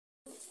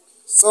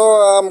So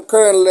I'm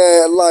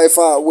currently live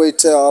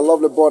with a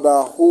lovely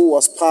brother who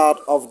was part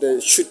of the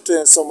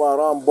shooting somewhere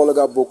around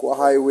Bolga-Bawku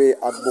highway at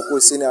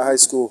Bawku Senior High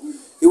School.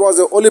 He was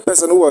the only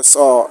person who was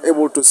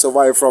able to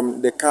survive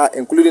from the car,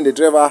 including the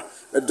driver.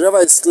 The driver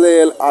is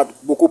still at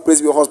Bawku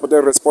Presby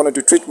Hospital responding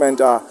to treatment.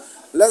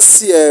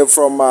 Let's hear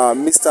from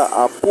Mr.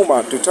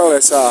 Apuma to tell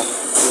us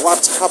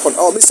what happened.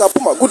 Oh, Mr.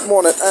 Apuma, good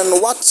morning. And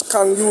what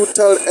can you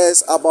tell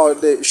us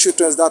about the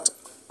shootings that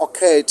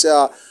occurred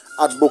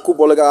at Bawku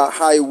Bolga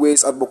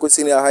highways at Bawku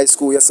Senior High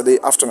School yesterday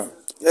afternoon?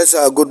 Yes,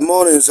 sir. Good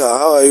morning, sir.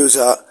 How are you,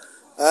 sir?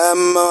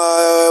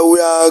 We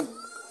are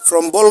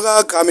from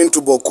Bolga coming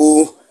to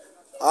Bawku.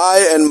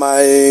 I and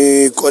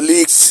my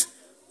colleagues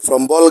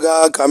from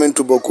Bolga coming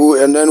to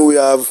Bawku, and then we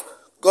have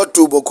got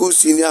to Bawku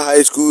Senior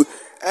High School,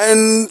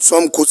 and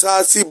some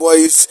Kusasis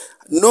boys,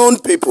 known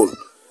people.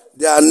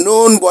 They are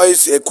known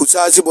boys,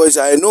 Kusasis boys.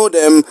 I know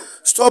them.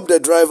 Stop the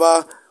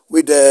driver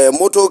with the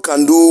motor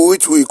kandu,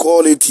 which we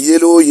call it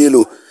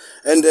yellow.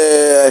 And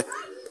they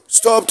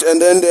stopped,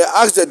 and then they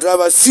asked the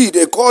driver,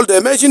 they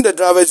mentioned the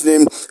driver's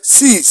name,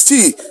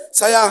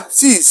 Saya,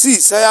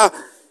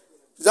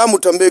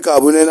 Zamutambeka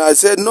Abun, and I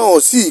said, no,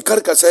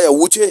 Karka Saya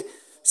Wuche,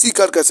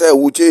 Karka Saya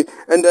Wuche,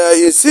 and I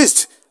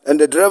insist, and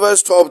the driver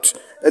stopped,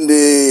 and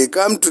they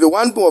come to the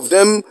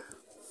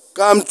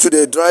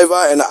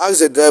driver and asked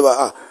the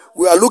driver,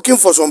 we are looking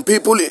for some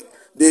people.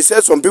 They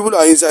said some people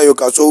are inside your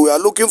car, so we are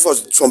looking for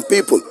some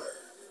people.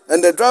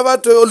 And the driver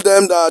told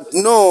them that,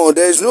 no,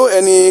 there is no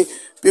any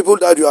people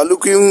that you are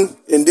looking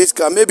in this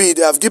car. Maybe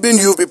they have given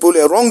you people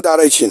a wrong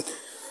direction.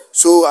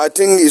 So I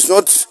think it's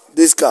not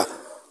this car.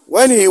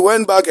 When he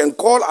went back and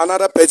called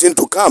another person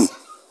to come,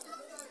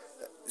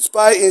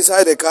 spy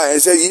inside the car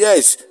and said,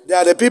 yes, they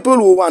are the people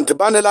who want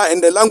Banela in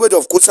the language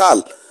of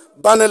Kusal.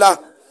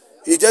 Banela,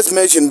 he just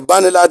mentioned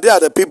Banela, they are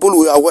the people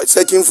we are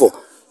searching for.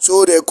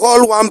 So they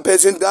called one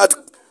person that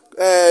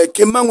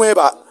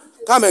Kimangweba,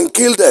 come and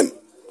kill them.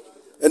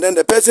 And then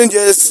the person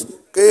just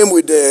came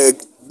with the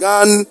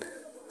gun,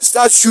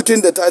 start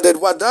shooting the tire.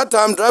 At that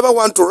time, driver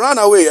wanted to run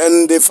away,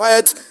 and they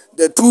fired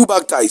the two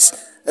back tires,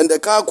 and the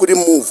car couldn't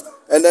move.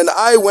 And then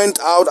I went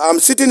out. I'm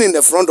sitting in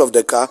the front of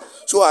the car,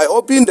 so I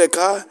opened the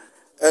car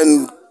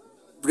and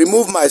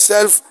removed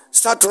myself,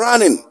 start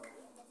running.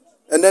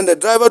 And then the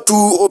driver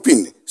too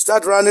opened,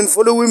 start running,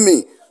 following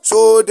me.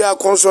 So their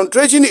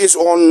concentration is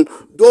on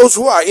those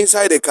who are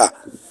inside the car.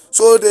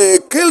 So they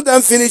killed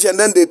them, finished, and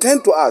then they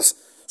turned to us.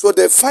 So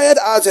they fired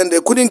us and they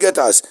couldn't get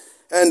us.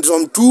 And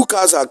some two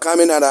cars are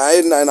coming, and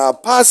I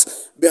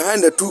passed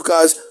behind the two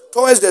cars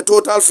towards the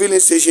total filling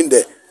station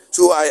there.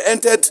 So I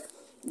entered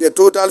the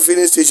total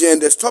filling station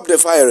and they stopped the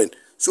firing.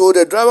 So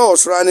the driver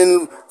was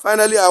running.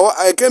 Finally,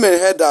 I came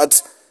and heard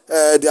that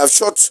they have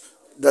shot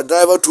the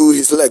driver to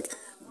his leg.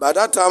 By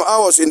that time, I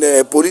was in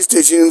the police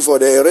station for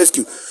the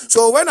rescue.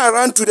 So when I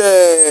ran to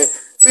the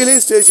filling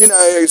station,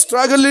 I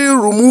struggling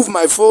removed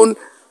my phone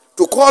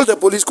to call the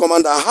police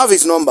commander. I have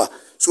his number.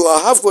 So I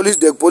have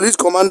the police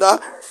commander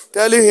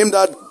telling him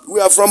that we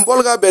are from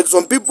Bolga, but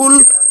some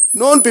people,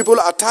 known people,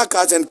 attack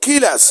us and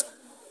kill us.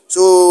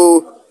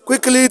 So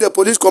quickly the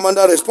police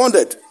commander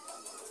responded,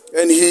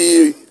 and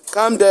he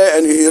came there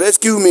and he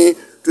rescued me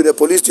to the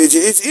police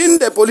station. It's in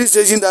the police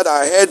station that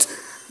I heard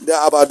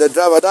about the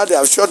driver, that they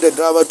have shot the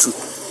driver too.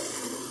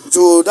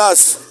 So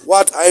that's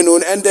what I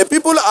know. And the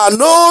people are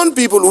known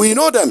people. We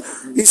know them.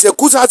 It's a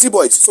Kusasi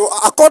boys. So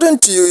according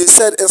to you, you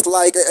said it's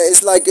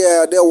like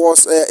there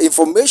was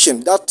information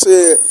that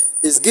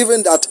is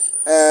given that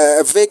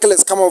a vehicle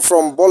is coming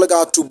from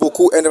Bolga to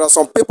Bawku, and there are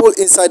some people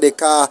inside the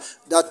car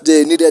that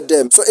they needed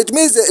them. So it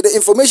means the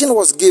information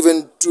was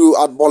given to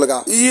at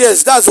Bolga.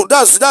 Yes,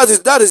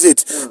 that is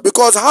it.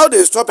 Because how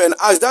they stop and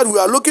ask that we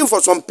are looking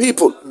for some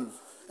people.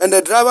 And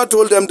the driver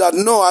told them that,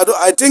 no,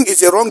 I think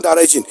it's a wrong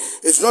direction.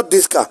 It's not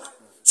this car.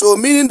 So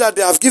meaning that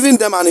they have given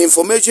them an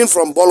information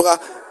from Bolga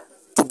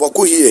to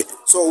Bawku here.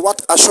 So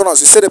what assurance?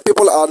 You said the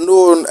people are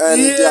known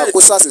and they are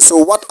Kusasis. So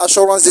what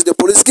assurance did the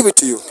police give it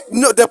to you?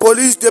 No, the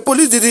police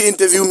didn't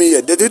interview me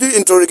yet. They didn't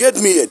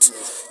interrogate me yet.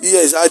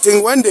 Yes, I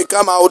think when they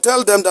come, I will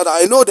tell them that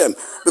I know them.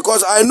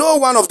 Because I know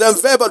one of them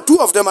verbal, two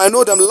of them I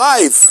know them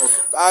live. Okay.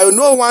 I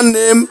know one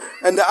name,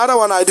 and the other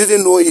one I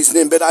didn't know his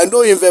name, but I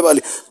know him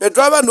verbally. The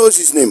driver knows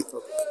his name.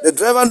 Okay. The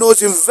driver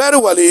knows him very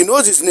well. He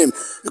knows his name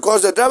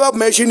because the driver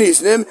mentioned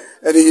his name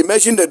and he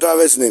mentioned the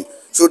driver's name.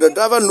 So the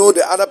driver knows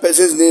the other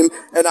person's name,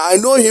 and I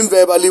know him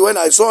verbally. When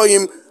I saw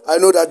him, I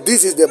know that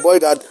this is the boy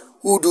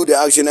who do the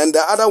action, and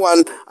the other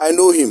one, I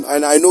know him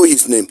and I know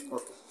his name.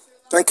 Okay.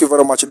 Thank you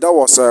very much. That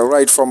was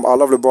right from our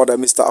lovely brother,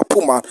 Mr.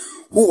 Apuma,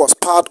 who was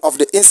part of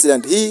the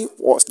incident. He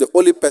was the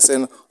only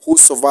person who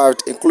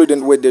survived,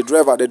 including with the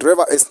driver. The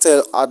driver is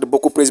still at the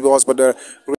Bawku Presby Hospital.